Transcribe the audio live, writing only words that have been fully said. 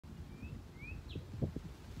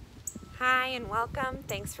Hi and welcome.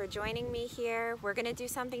 Thanks for joining me here. We're going to do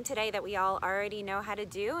something today that we all already know how to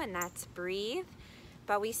do, and that's breathe.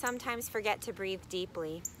 But we sometimes forget to breathe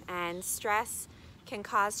deeply, and stress can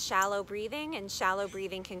cause shallow breathing, and shallow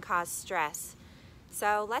breathing can cause stress.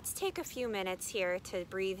 So let's take a few minutes here to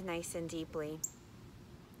breathe nice and deeply.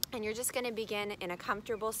 And you're just going to begin in a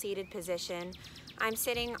comfortable seated position. I'm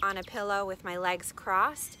sitting on a pillow with my legs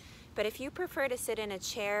crossed. But if you prefer to sit in a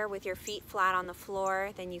chair with your feet flat on the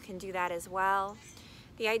floor, then you can do that as well.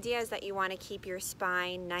 The idea is that you want to keep your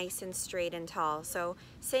spine nice and straight and tall. So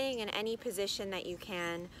sitting in any position that you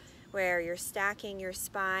can, where you're stacking your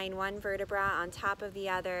spine, one vertebra on top of the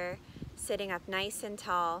other, sitting up nice and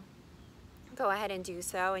tall, go ahead and do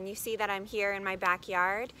so. And you see that I'm here in my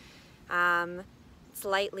backyard. It's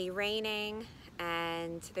lightly raining,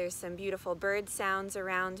 and there's some beautiful bird sounds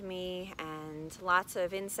around me and lots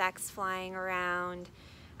of insects flying around.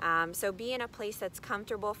 So be in a place that's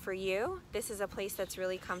comfortable for you. This is a place that's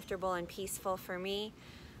really comfortable and peaceful for me.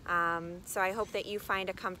 So I hope that you find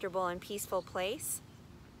a comfortable and peaceful place.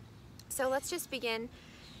 So let's just begin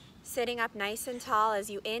sitting up nice and tall. As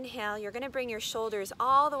you inhale, you're going to bring your shoulders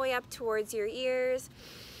all the way up towards your ears.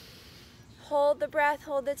 Hold the breath,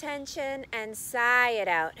 hold the tension, and sigh it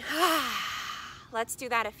out. Let's do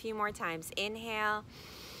that a few more times. Inhale,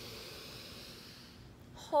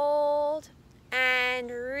 hold,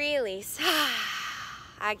 and release.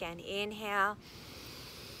 Again, inhale,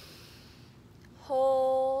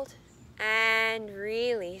 hold, and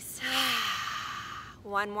release.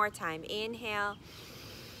 One more time. Inhale,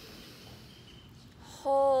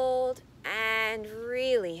 hold, and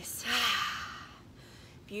release.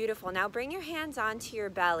 Beautiful. Now bring your hands onto your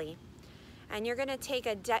belly. And you're going to take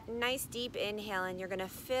a nice deep inhale, and you're going to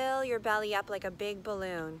fill your belly up like a big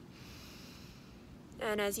balloon.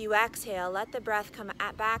 And as you exhale, let the breath come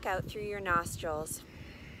back out through your nostrils.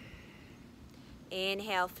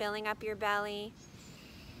 Inhale, filling up your belly.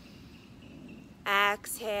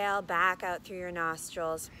 Exhale, back out through your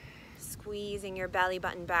nostrils. Squeezing your belly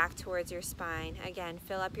button back towards your spine. Again,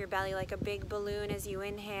 fill up your belly like a big balloon as you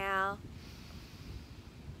inhale.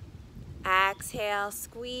 Exhale,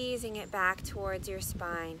 squeezing it back towards your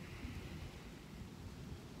spine.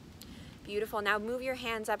 Beautiful. Now move your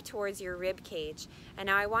hands up towards your rib cage. And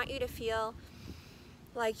now I want you to feel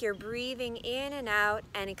like you're breathing in and out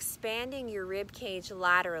and expanding your rib cage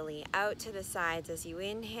laterally out to the sides as you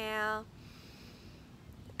inhale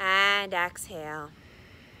and exhale.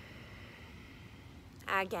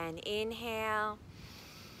 Again, inhale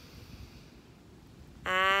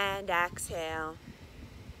and exhale.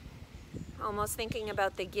 Almost thinking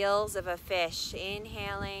about the gills of a fish.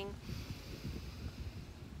 Inhaling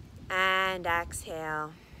and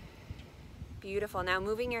exhale. Beautiful. Now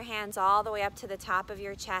moving your hands all the way up to the top of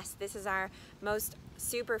your chest. This is our most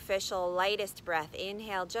superficial, lightest breath.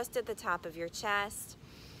 Inhale just at the top of your chest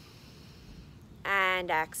and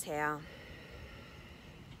exhale.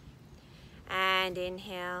 And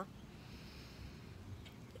inhale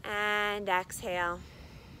and exhale.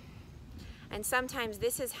 And sometimes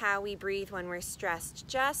this is how we breathe when we're stressed,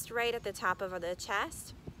 just right at the top of the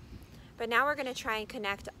chest. But now we're going to try and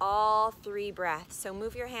connect all three breaths. So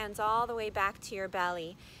move your hands all the way back to your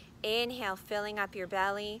belly. Inhale, filling up your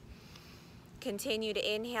belly. Continue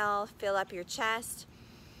to inhale, fill up your chest.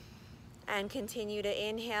 And continue to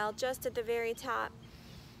inhale just at the very top.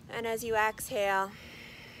 And as you exhale,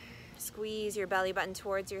 squeeze your belly button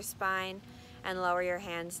towards your spine and lower your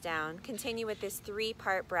hands down. Continue with this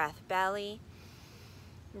three-part breath. Belly,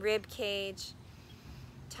 rib cage,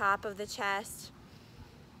 top of the chest.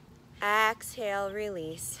 Exhale,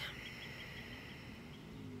 release.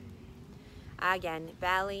 Again,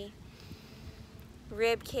 belly,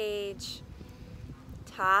 rib cage,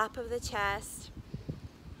 top of the chest.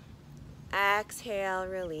 Exhale,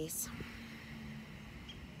 release.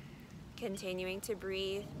 Continuing to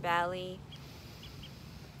breathe. Belly,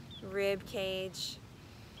 rib cage,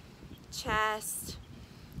 chest,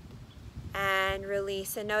 and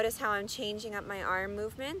release. And notice how I'm changing up my arm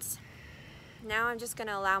movements. Now I'm just going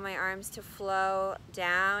to allow my arms to flow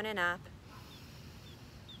down and up.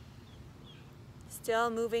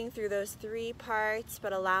 Still moving through those three parts,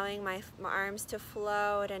 but allowing my arms to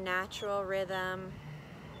flow at a natural rhythm.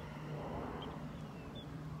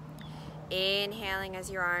 Inhaling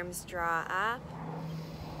as your arms draw up.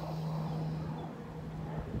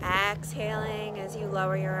 Exhaling as you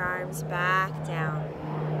lower your arms back down.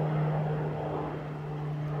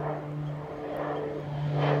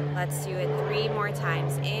 Let's do it 3 more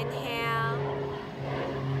times. Inhale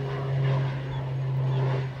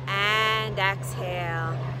and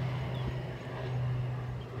exhale.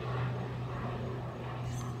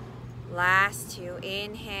 Last two,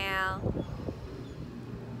 inhale.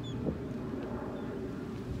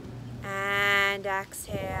 And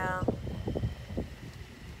exhale.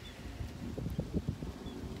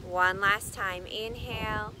 One last time,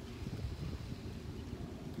 inhale.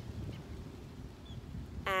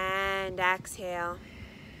 And exhale.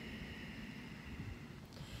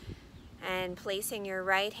 And placing your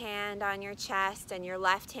right hand on your chest and your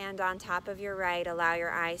left hand on top of your right, allow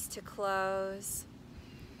your eyes to close.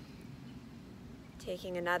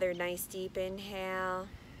 Taking another nice deep inhale.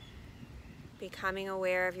 Becoming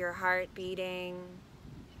aware of your heart beating.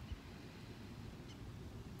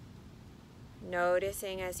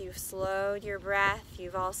 Noticing as you've slowed your breath,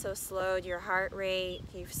 you've also slowed your heart rate,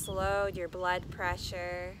 you've slowed your blood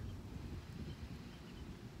pressure.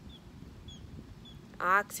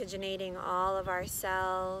 Oxygenating all of our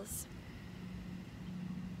cells.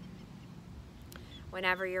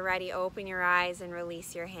 Whenever you're ready, open your eyes and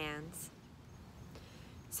release your hands.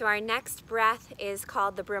 So our next breath is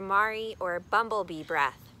called the Bhramari or bumblebee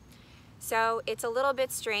breath. So it's a little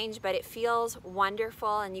bit strange, but it feels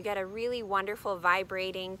wonderful, and you get a really wonderful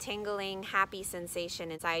vibrating, tingling, happy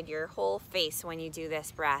sensation inside your whole face when you do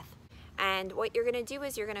this breath. And what you're going to do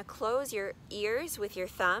is you're going to close your ears with your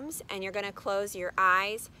thumbs, and you're going to close your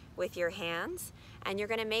eyes with your hands, and you're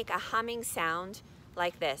going to make a humming sound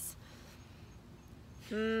like this.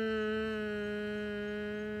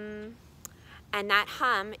 And that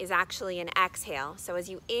hum is actually an exhale. So as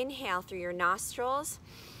you inhale through your nostrils,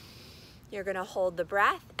 you're going to hold the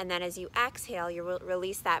breath, and then as you exhale, you will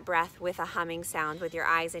release that breath with a humming sound with your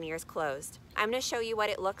eyes and ears closed. I'm going to show you what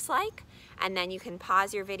it looks like, and then you can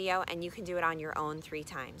pause your video and you can do it on your own 3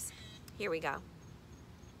 times. Here we go.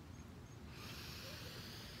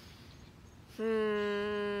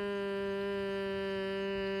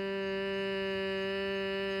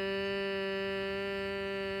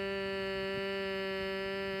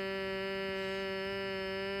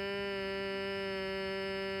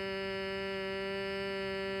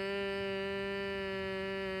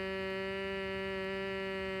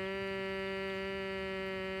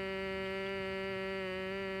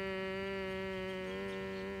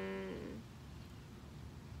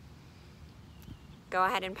 Go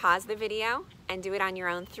ahead and pause the video and do it on your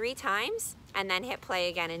own 3 times, and then hit play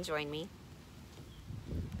again and join me.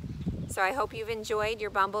 So I hope you've enjoyed your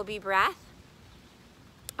bumblebee breath.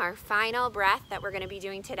 Our final breath that we're going to be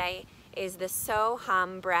doing today is the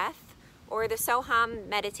So-Hum breath, or the So-Hum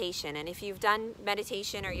meditation. And if you've done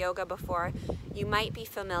meditation or yoga before, you might be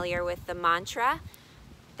familiar with the mantra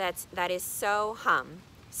that is So-Hum.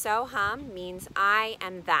 So-Hum means I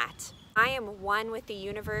am that. I am one with the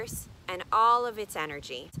universe and all of its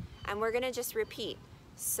energy. And we're going to just repeat,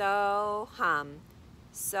 So-Hum,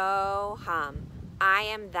 So-Hum, I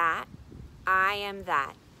am that, I am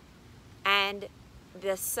that. And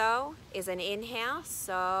the so is an inhale,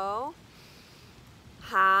 so.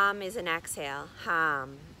 Hum is an exhale,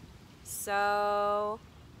 hum. So-Hum,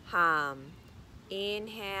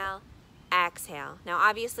 inhale, exhale. Now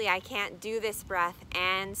obviously I can't do this breath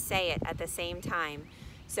and say it at the same time.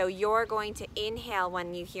 So you're going to inhale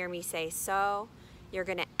when you hear me say so. You're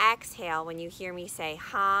going to exhale when you hear me say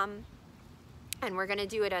hum. And we're going to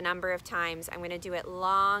do it a number of times. I'm going to do it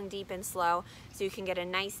long, deep, and slow so you can get a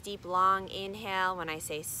nice, deep, long inhale when I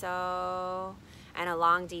say so, and a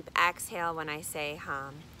long, deep exhale when I say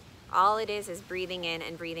hum. All it is breathing in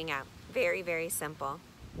and breathing out. Very, very simple.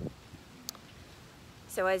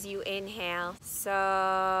 So as you inhale, so,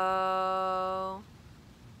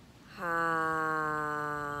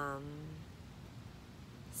 hum,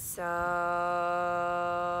 so,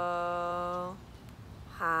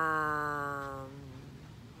 hum,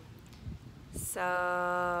 so,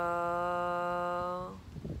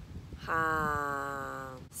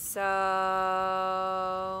 hum, so,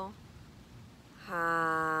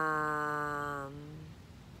 hum,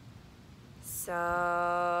 so,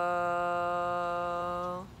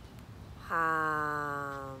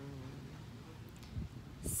 hum,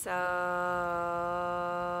 so,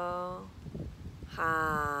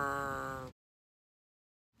 hum.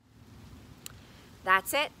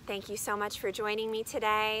 That's it. Thank you so much for joining me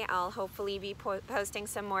today. I'll hopefully be posting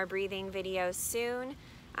some more breathing videos soon.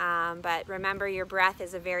 But remember, your breath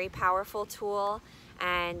is a very powerful tool,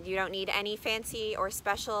 and you don't need any fancy or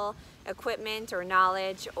special equipment or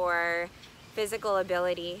knowledge or physical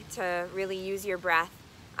ability to really use your breath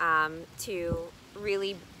to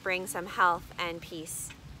really bring some health and peace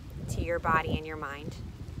to your body and your mind.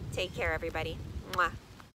 Take care, everybody. Mwah.